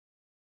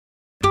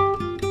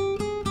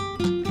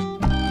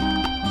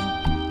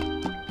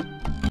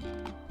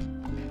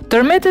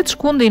Tërmetet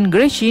shkundin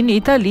Greqinë,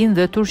 Italinë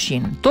dhe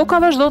Turqinë. Toka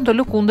vazhdon të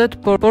lëkundet,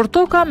 por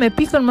toka me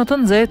pikën më të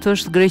nxehtë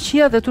është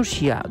Greqia dhe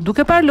Turqia.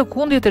 Duke parë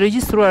lëkundjet e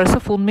regjistruara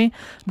së fundmi,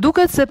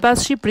 duket se pas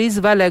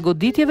Shqipërisë vala e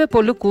goditjeve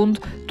po lëkund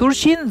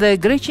Turqinë dhe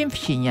Greqinë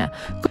fqinje.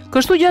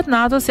 Kështu gjatë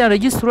natës janë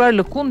regjistruar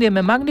lëkundje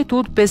me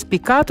magnitudë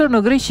 5.4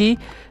 në Greqi,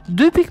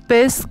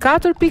 2.5,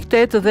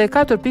 4.8 dhe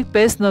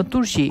 4.5 në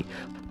Turqi.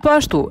 Po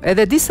ashtu,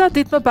 edhe disa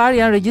ditë më parë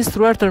janë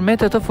regjistruar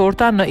tërmete të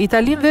forta në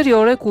Italinë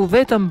Veriore, ku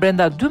vetëm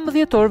brenda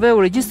 12 orëve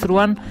u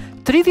regjistruan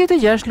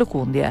 36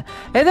 lëkundje.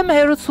 Edhe më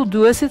herët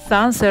studiuesit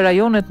thanë se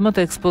rajonet më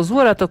të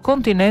ekspozuara të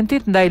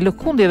kontinentit ndaj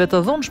lëkundjeve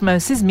të dhunshme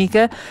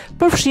sismike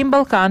përfshin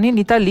Ballkanin,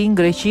 Italinë,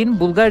 Greqinë,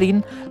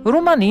 Bullgarinë,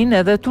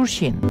 Rumaninë edhe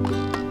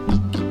Turqinë.